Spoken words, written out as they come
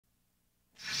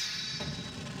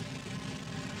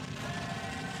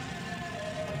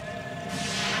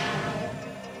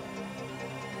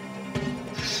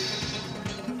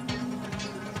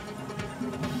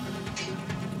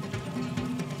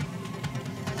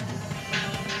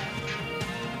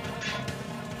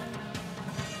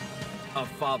A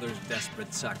father's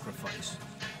desperate sacrifice.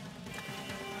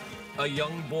 A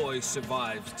young boy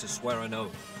survives to swear an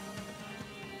oath.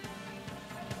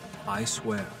 I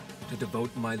swear to devote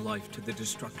my life to the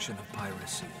destruction of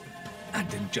piracy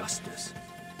and injustice.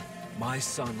 My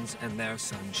sons and their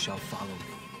sons shall follow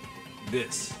me.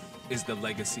 This is the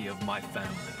legacy of my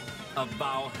family. A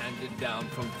vow handed down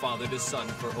from father to son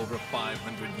for over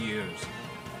 500 years.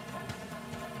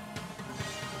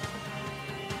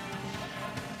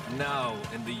 Now,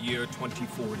 in the year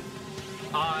 2040,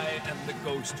 I am the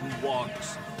ghost who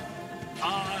walks.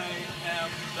 I am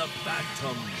the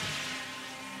Phantom.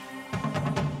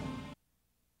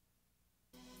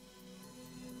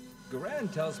 Gorda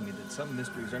tells me that some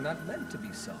mysteries are not meant to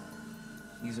be solved.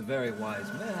 He's a very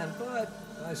wise man, but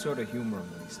I sort of humor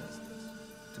him when he says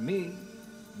this. To me,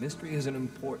 mystery is an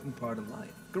important part of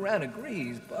life. Gorda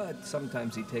agrees, but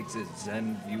sometimes he takes his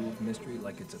Zen view of mystery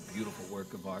like it's a beautiful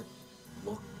work of art.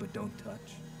 Look, but don't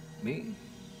touch. Me?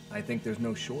 I think there's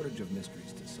no shortage of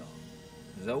mysteries to solve.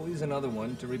 There's always another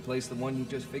one to replace the one you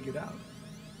just figured out.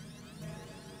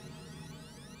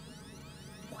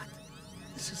 What?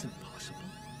 This isn't possible.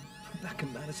 Rebecca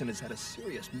Madison has had a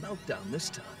serious meltdown this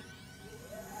time.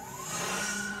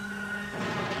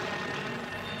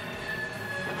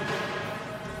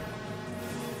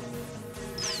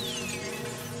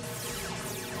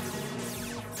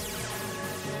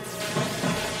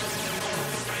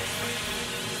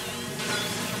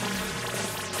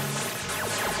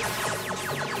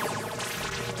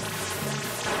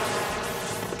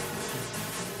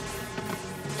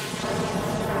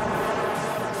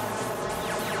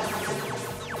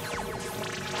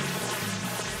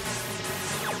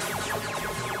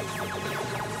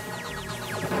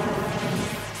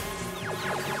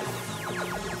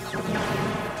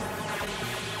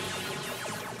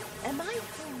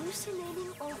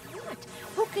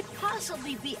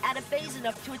 Possibly be out of phase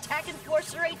enough to attack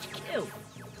Enforcer HQ.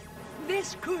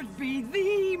 This could be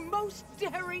the most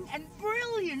daring and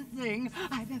brilliant thing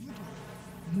I've ever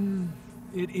done.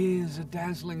 It is a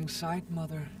dazzling sight,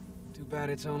 Mother. Too bad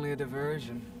it's only a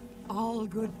diversion. All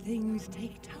good things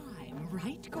take time,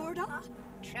 right, Gorda?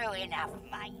 True enough,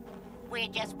 mate. We're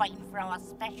just waiting for our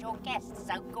special guest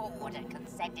so Gorda can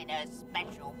send in her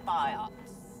special biops.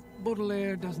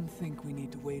 Baudelaire doesn't think we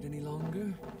need to wait any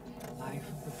longer. The life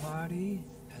of the party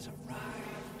has arrived.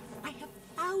 I have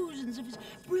thousands of his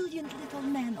brilliant little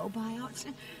nanobiots.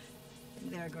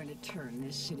 They're going to turn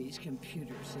this city's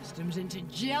computer systems into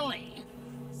jelly.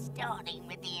 Starting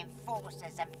with the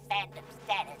Enforcers and Phantom's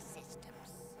data systems.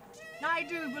 I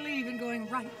do believe in going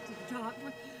right to the top.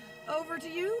 Over to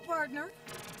you, partner.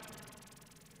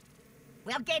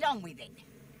 Well, get on with it.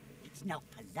 It's not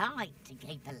polite to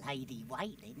keep a lady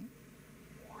waiting.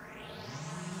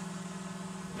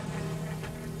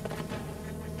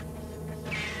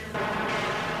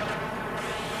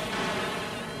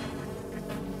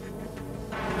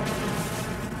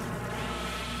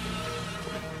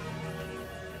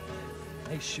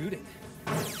 Nice shooting.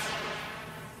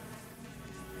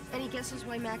 Any guesses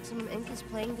why Maximum Inc. is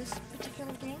playing this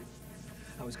particular game?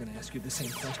 I was gonna ask you the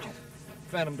same question.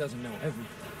 Phantom doesn't know everything.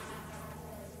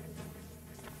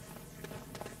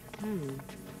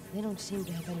 They don't seem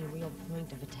to have any real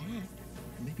point of attack.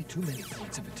 Maybe too many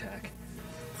points of attack.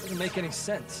 Doesn't make any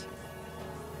sense.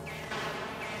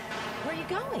 Where are you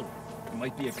going? There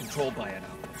might be a control buyout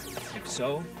out there. If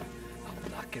so,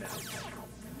 I'll knock it out.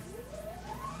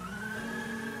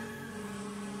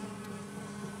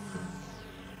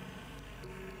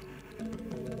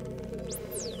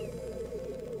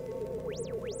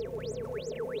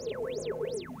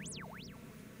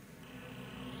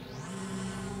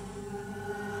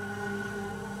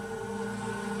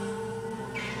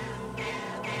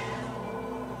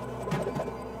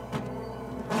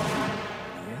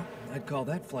 Call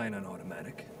that flying on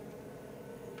automatic.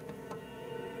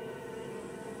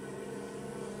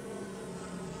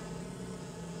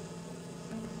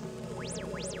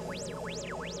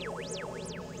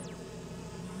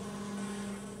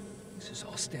 This is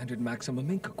all standard Maximum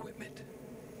Inc. equipment.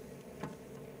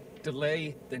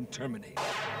 Delay, then terminate.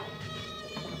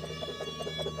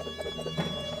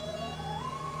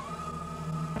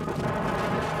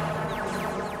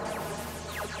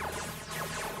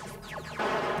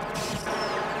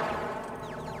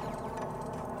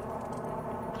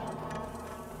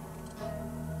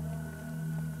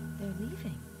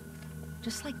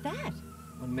 Just like that.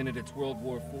 1 minute it's World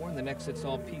War IV, and the next it's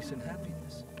all peace and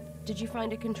happiness. Did you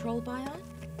find a control biot?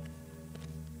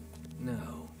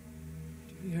 No.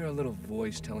 Do you hear a little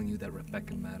voice telling you that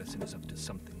Rebecca Madison is up to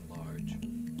something large?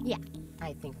 Yeah,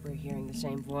 I think we're hearing the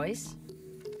same voice.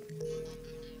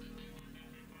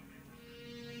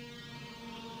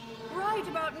 Right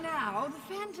about now,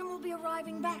 the Phantom will be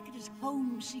arriving back at his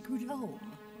secret home.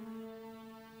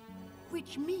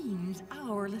 Which means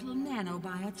our little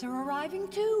nanobiots are arriving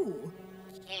too.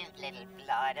 Cute little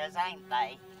gliders, ain't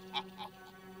they?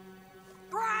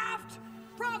 Graft!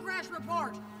 Progress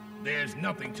report! There's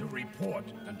nothing to report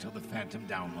until the Phantom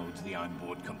downloads the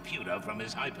onboard computer from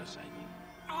his hypersync.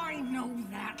 I know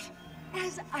that.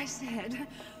 As I said,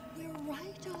 we're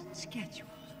right on schedule.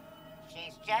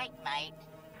 She's Jake, mate.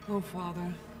 Oh,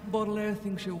 Father, Baudelaire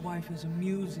thinks your wife is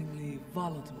amusingly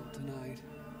volatile tonight.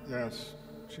 Yes,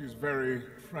 she's very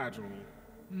fragile.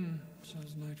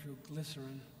 So's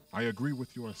nitroglycerin. I agree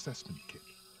with your assessment, Kit.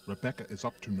 Rebecca is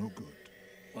up to no good.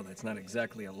 Well, that's not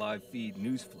exactly a live feed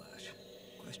newsflash.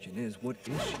 Question is, what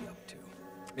is she up to?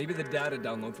 Maybe the data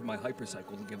download from my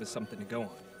hypercycle will give us something to go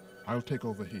on. I'll take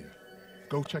over here.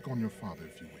 Go check on your father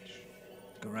if you wish.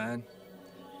 Garan,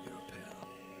 you're a pal.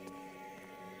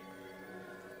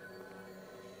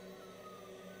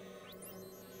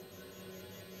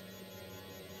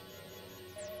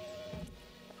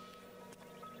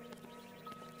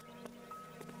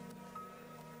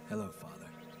 Hello, Father.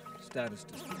 Status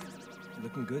dispute.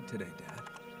 Looking good today, Dad.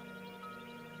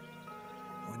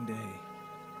 One day,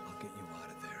 I'll get you out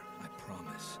of there. I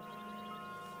promise.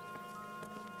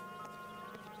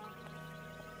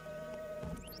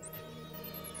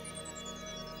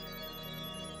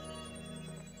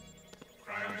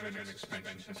 Cryogenic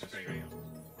suspension has failed.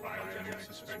 Cryogenic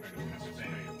suspension has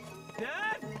failed.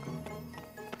 Dad!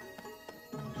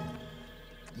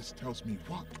 This tells me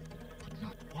what, but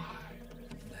not why.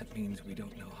 That means we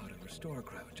don't know how to restore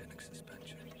cryogenic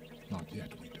suspension. Not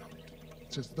yet, we don't.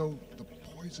 It's as though the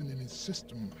poison in his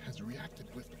system has reacted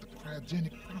with the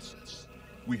cryogenic process.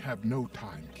 We have no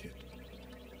time, Kit.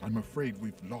 I'm afraid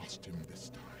we've lost him this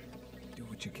time. Do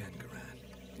what you can, Garan.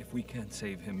 If we can't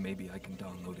save him, maybe I can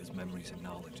download his memories and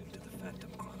knowledge into the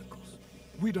Phantom Chronicles.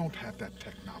 We don't have that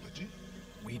technology.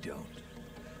 We don't.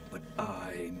 But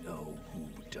I know who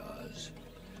does.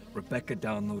 Rebecca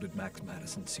downloaded Max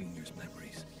Madison Sr.'s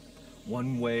memories.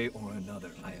 One way or another,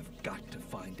 I have got to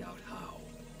find out how.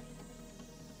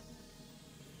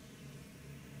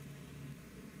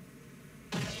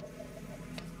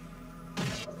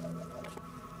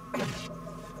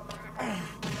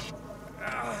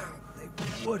 They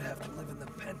would have to live in the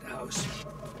penthouse.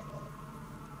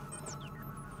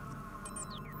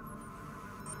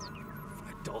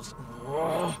 Fractals.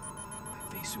 Oh. My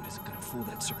face suit isn't gonna fool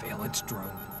that surveillance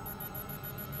drone.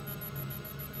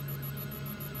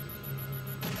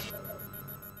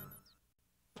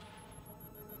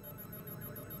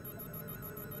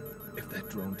 If that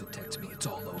drone detects me, it's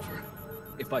all over.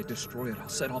 If I destroy it, I'll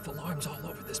set off alarms all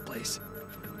over this place.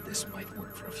 This might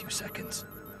work for a few seconds.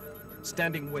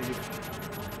 Standing wave.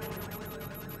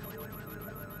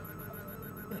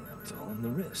 Yeah, it's all in the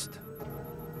wrist.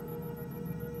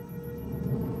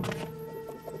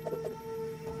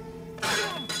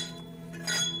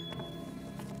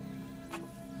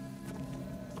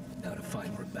 Now to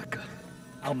find Rebecca.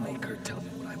 I'll make her tell me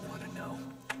what I want to know.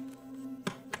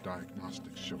 The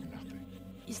diagnostics show nothing.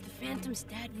 Is the Phantom's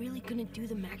dad really gonna do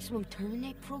the maximum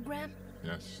terminate program?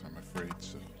 Yes, I'm afraid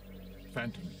so.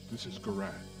 Phantom, this is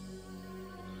Garan.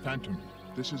 Phantom,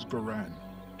 this is Garan.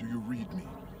 Do you read me?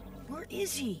 Where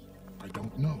is he? I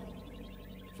don't know.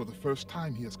 For the first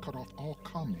time, he has cut off all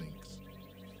comm links.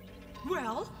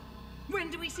 Well,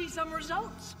 when do we see some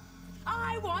results?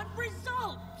 I want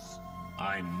results!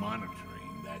 I'm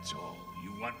monitoring, that's all.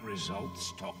 You want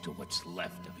results? Talk to what's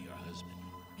left of your husband.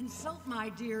 Insult my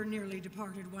dear nearly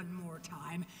departed one more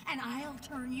time, and I'll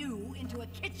turn you into a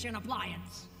kitchen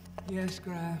appliance. Yes,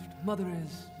 Graft. Mother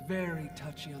is very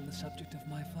touchy on the subject of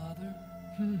my father.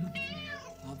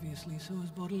 Obviously, so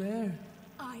is Baudelaire.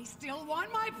 I still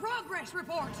want my progress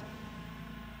report!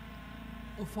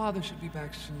 Oh, Father should be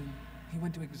back soon. He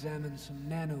went to examine some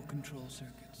nano-control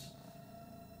circuits.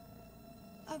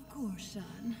 Of course,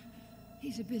 son.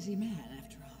 He's a busy man,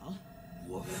 after all.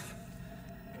 Woof.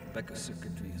 Rebecca's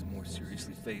circuitry is more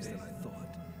seriously phased than I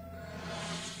thought.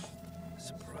 A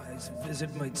surprise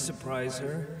visit might surprise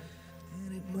her,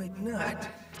 and it might not.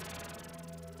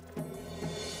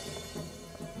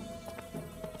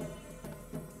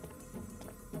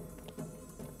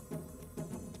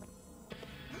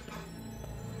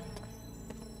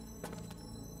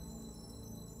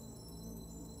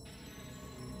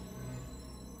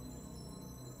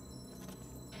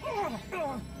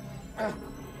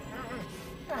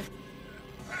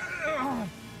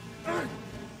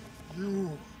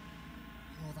 You're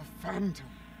the Phantom.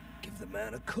 Give the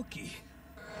man a cookie.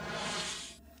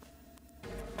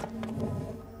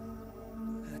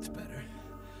 That's better.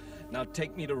 Now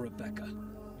take me to Rebecca.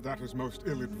 That is most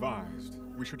ill-advised.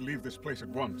 We should leave this place at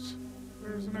once.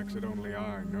 There is an exit only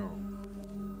I know.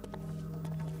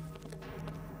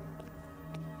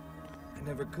 I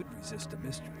never could resist a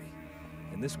mystery.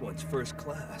 And this one's first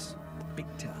class. Big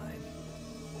time.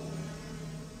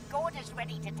 Gorda's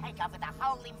ready to take over the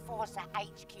whole Enforcer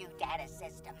HQ data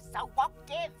system, so what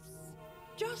gives?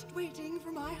 Just waiting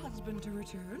for my husband to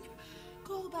return.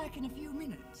 Call back in a few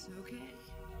minutes, okay?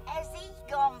 Has he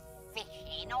gone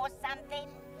fishing or something?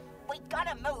 We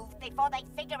gotta move before they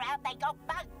figure out they got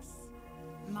bugs.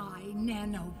 My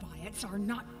nanobiots are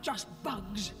not just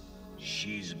bugs.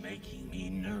 She's making me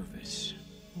nervous.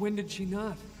 When did she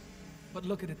not? But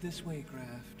look at it this way,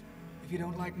 Graft. If you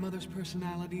don't like Mother's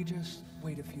personality, just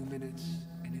wait a few minutes,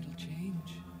 and it'll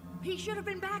change. He should have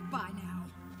been back by now.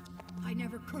 I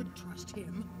never could trust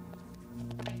him.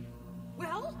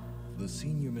 Well? The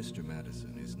senior Mr.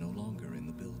 Madison is no longer in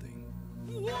the building.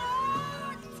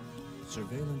 What?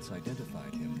 Surveillance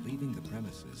identified him leaving the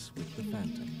premises with the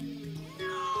Phantom.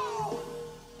 No!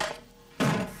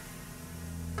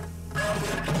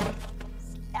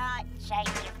 Start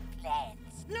changing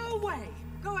plans. No way!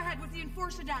 Go ahead with the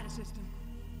Enforcer data system.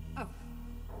 Oh,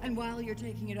 and while you're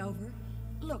taking it over,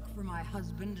 look for my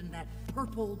husband and that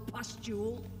purple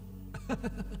pustule.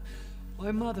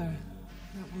 Why, Mother,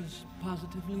 that was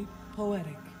positively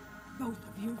poetic. Both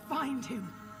of you, find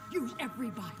him. Use every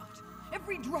biot,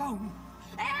 every drone,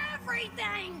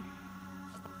 everything!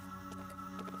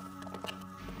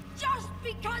 Just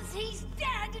because he's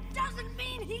dead doesn't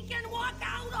mean he can walk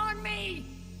out on me!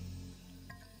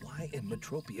 Why in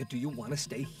Metropia do you want to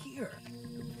stay here?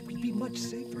 We'd be much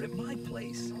safer at my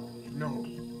place. No.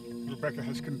 Rebecca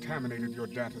has contaminated your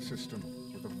data system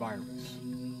with a virus.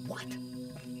 What?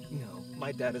 No,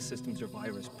 my data systems are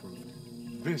virus-proof.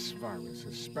 This virus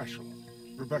is special.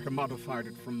 Rebecca modified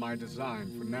it from my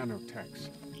design for nanotechs.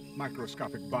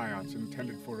 Microscopic biots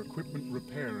intended for equipment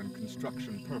repair and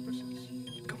construction purposes.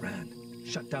 Garand,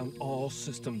 shut down all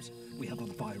systems. We have a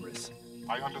virus.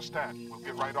 I understand. We'll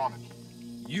get right on it.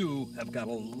 You have got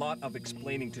a lot of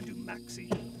explaining to do, Maxie.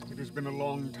 It has been a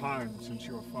long time since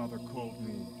your father called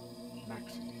me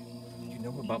Maxie. You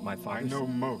know about my father? I know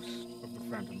most of the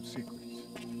Phantom's secrets.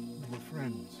 We were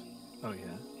friends. Oh,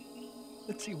 yeah?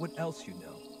 Let's see what else you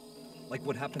know. Like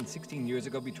what happened 16 years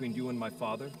ago between you and my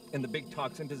father, and the big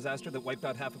toxin disaster that wiped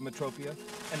out half of Metropia,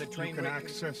 and the train... You can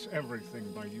access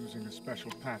everything by using a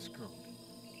special passcode.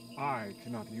 I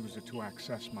cannot use it to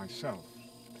access myself,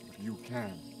 but you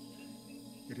can.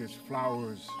 It is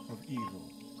Flowers of Evil.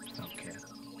 Okay.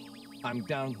 I'm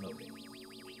downloading.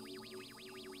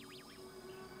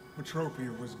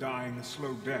 Metropia was dying a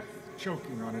slow death,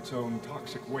 choking on its own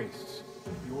toxic wastes.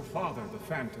 Your father, the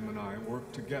Phantom, and I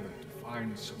worked together to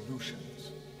find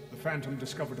solutions. The Phantom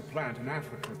discovered a plant in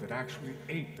Africa that actually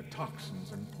ate the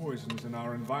toxins and poisons in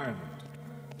our environment.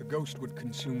 The Ghostwood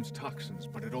consumes toxins,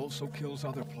 but it also kills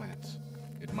other plants.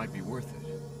 It might be worth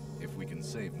it, if we can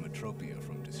save Metropia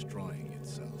from destroying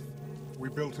itself. We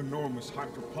built enormous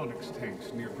hydroponics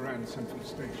tanks near Grand Central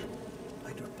Station.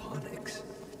 Hydroponics?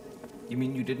 You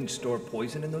mean you didn't store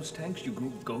poison in those tanks? You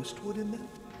grew ghostwood in them?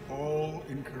 All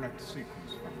incorrect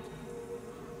sequence, Phantom.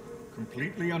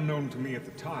 Completely unknown to me at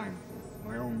the time,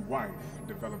 my own wife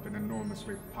developed an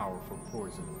enormously powerful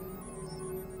poison.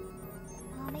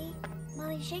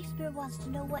 Mommy, Shakespeare wants to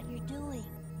know what you're doing.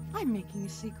 I'm making a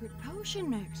secret potion,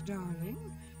 Max, darling.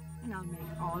 And I'll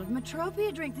make all of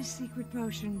Metropia drink this secret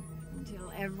potion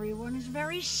until everyone is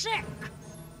very sick.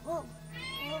 Well,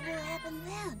 what will happen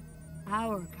then?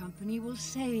 Our company will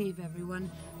save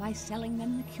everyone by selling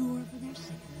them the cure for their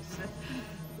sickness.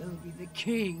 We'll be the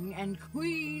king and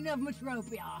queen of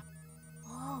Metropia.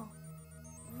 Oh,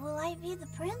 will I be the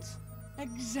prince?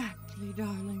 Exactly,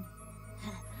 darling.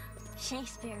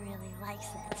 Shakespeare really likes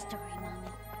that story,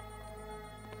 Mommy.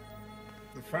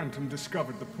 The Phantom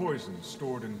discovered the poison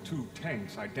stored in 2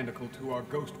 tanks identical to our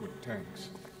Ghostwood tanks.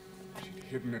 She'd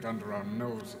hidden it under our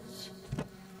noses.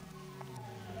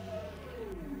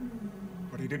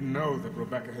 But he didn't know that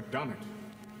Rebecca had done it.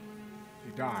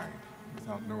 He died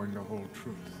without knowing the whole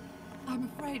truth. I'm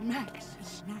afraid Max has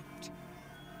snapped.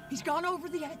 He's gone over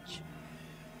the edge.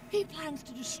 He plans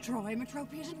to destroy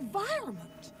Metropia's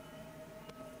environment.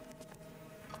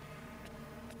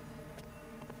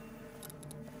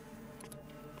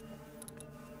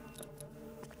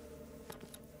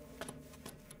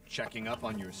 Checking up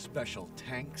on your special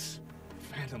tanks?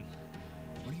 Phantom,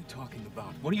 what are you talking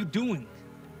about? What are you doing?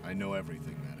 I know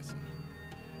everything, Madison.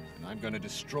 And I'm gonna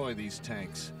destroy these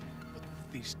tanks. But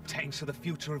these tanks are the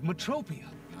future of Metropia.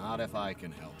 Not if I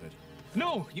can help it.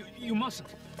 No, you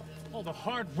mustn't. All the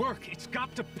hard work, it's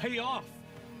got to pay off.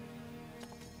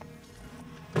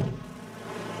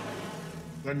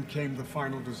 Then came the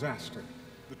final disaster,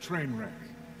 the train wreck.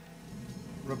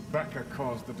 Rebecca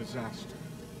caused the disaster,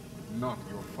 not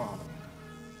your father.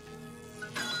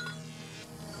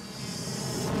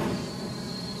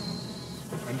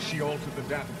 And she altered the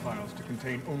data files to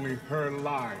contain only her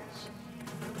lies.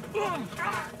 The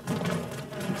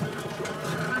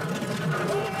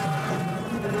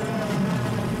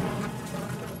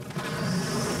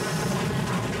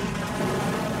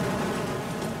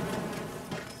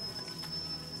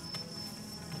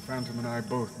Phantom and I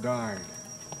both died,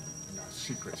 and our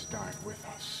secrets died with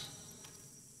us.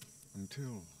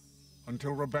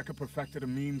 Until Rebecca perfected a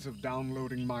means of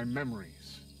downloading my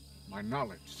memories, my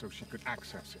knowledge, so she could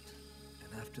access it.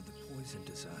 And after the poison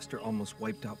disaster almost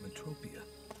wiped out Metropia,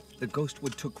 the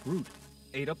Ghostwood took root,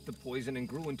 ate up the poison, and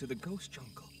grew into the ghost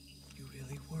jungle. You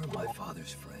really were my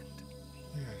father's friend.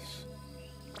 Yes.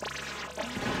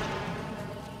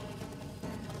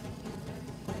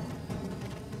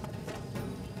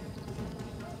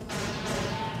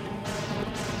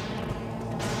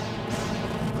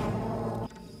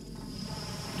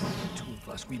 The two of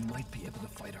us, we might be able to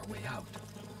fight our way out.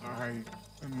 I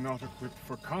am not equipped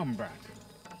for combat.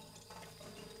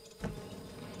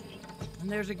 And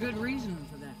there's a good reason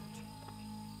for that.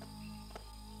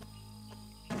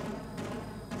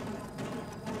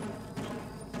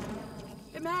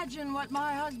 Imagine what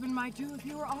my husband might do if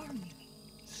you were armed.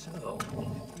 So,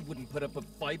 you wouldn't put up a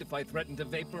fight if I threatened to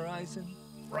vaporize him,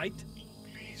 right?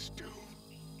 Please do.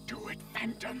 Do it,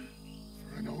 Phantom.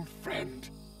 For an old friend.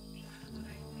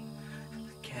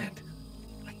 I can't.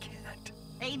 I can't.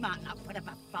 He might not put up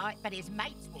a fight, but his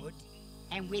mates would.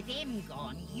 And with him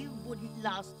gone, you wouldn't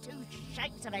last 2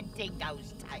 shakes of a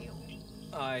dingo's tail.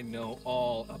 I know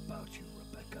all about you,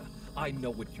 Rebecca. I know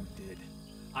what you did.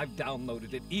 I've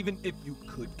downloaded it. Even if you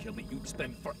could kill me, you'd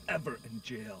spend forever in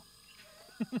jail.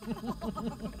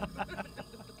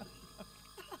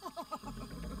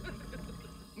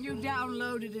 You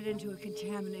downloaded it into a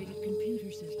contaminated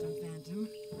computer system, Phantom.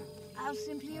 I'll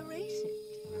simply erase it.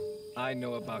 I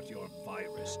know about your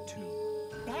virus, too.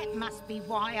 That must be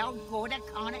why old Gorda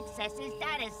can't access his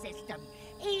data system.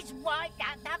 He's wiped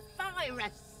out the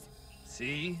virus.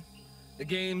 See? The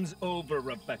game's over,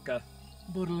 Rebecca.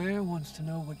 Baudelaire wants to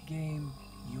know what game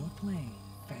you're playing,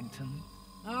 Phantom.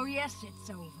 Oh, yes, it's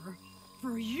over.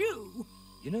 For you!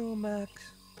 You know,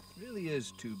 Max, it really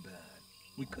is too bad.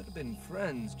 We could have been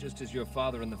friends just as your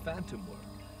father and the Phantom were,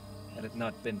 had it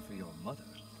not been for your mother.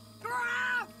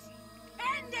 Graft!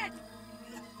 End it!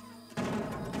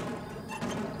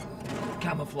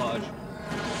 Camouflage.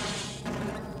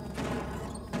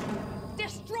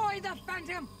 Destroy the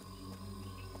Phantom!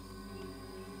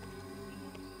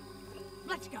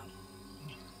 Let's go.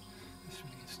 This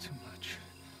really is too much.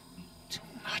 Too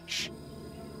much.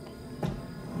 You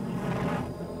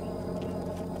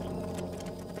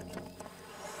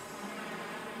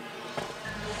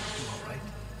all right?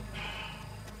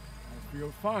 I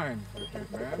feel fine for a dead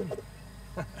man.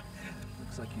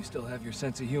 Looks like you still have your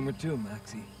sense of humor too,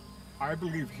 Maxie. I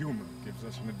believe humor gives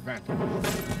us an advantage.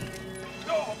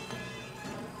 No!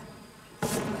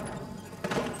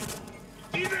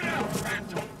 Even out,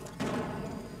 Phantom!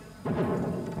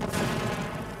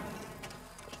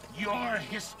 Your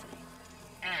history,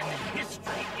 and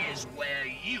history is where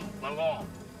you belong.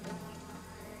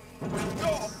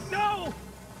 No! No!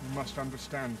 You must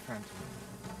understand, Phantom.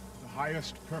 The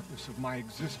highest purpose of my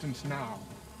existence now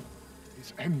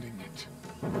is ending it.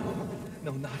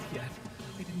 No, not yet.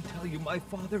 I didn't tell you, my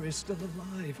father is still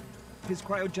alive. His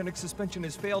cryogenic suspension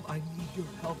has failed. I need your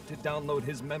help to download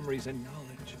his memories and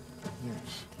knowledge.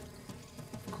 Yes,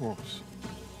 of course.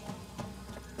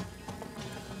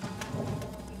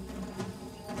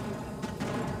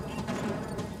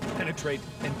 Penetrate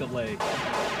and delay.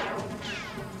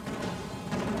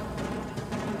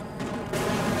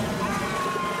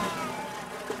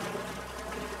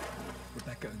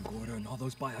 Rebecca and Gorda and all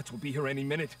those buyouts will be here any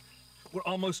minute. We're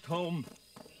almost home.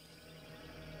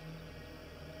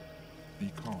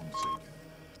 Be calm, Syndicate.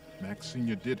 Max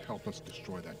Sr. did help us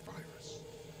destroy that virus.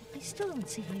 I still don't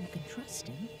see how you can trust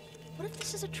him. What if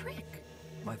this is a trick?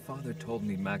 My father told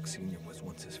me Max Sr. was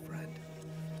once his friend.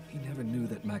 He never knew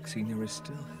that Max Sr. is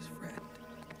still his friend.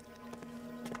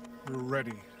 We're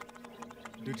ready.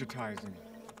 Digitizing.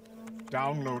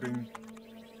 Downloading.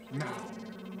 Now.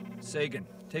 Sagan,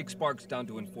 take Sparks down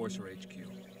to Enforcer HQ.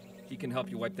 He can help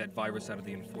you wipe that virus out of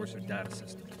the Enforcer data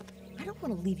system. I don't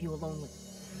want to leave you alone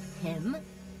with him.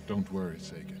 Don't worry,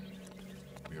 Sagan.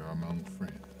 We are among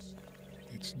friends.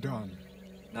 It's done.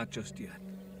 Not just yet.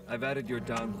 I've added your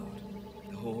download.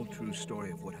 The whole true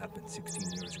story of what happened 16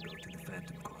 years ago to the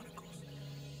Phantom Chronicles.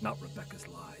 Not Rebecca's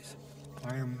lies.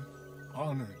 I am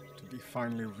Honored to be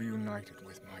finally reunited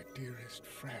with my dearest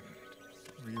friend.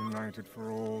 Reunited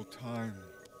for all time.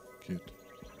 Kid,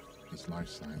 his life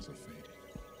signs are fading.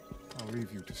 I'll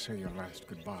leave you to say your last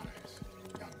goodbyes,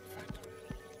 young Phantom.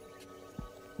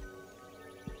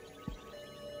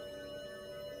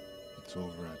 It's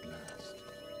over at last.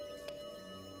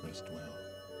 Rest well,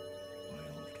 my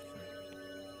old friend.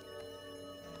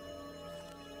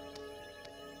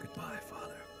 Goodbye,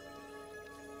 Father.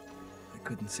 I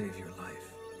couldn't save your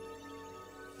life.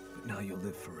 But now you'll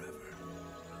live forever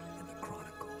in the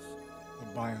Chronicles. The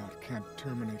buyout can't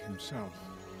terminate himself.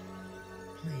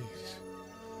 Please,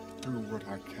 do what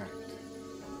I can't.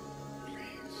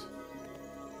 Please.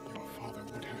 Your father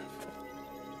would have.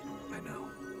 I know.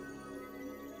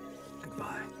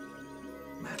 Goodbye,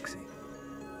 Maxie.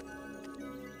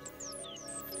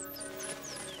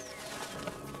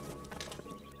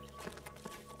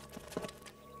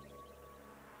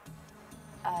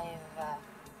 I've got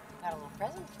a little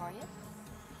present for you.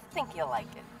 Think you'll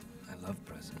like it. I love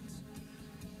presents.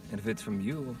 And if it's from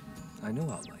you, I know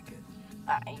I'll like it.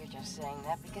 You're just saying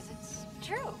that because it's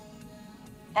true.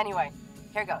 Anyway,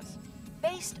 here goes.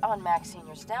 Based on Max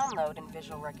Sr.'s download and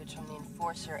visual records from the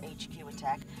Enforcer HQ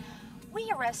attack,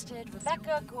 we arrested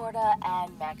Rebecca, Gorda,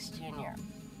 and Max Jr.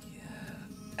 Yeah,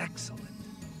 excellent.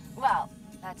 Well,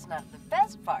 that's not the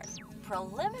best part.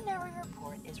 Preliminary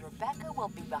report is Rebecca will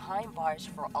be behind bars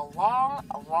for a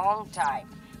long time.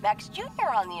 Max Jr.,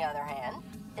 on the other hand,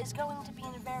 is going to be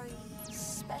in a very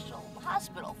special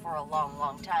hospital for a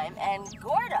long time, and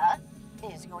Gorda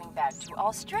is going back to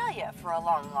Australia for a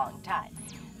long time.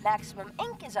 Maximum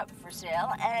Inc. is up for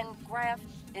sale, and Graf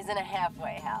is in a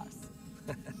halfway house.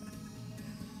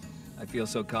 I feel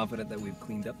so confident that we've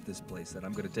cleaned up this place that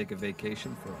I'm going to take a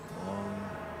vacation for a long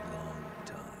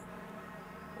time.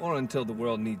 Or until the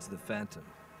world needs the Phantom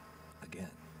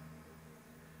again.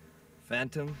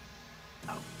 Phantom,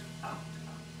 out.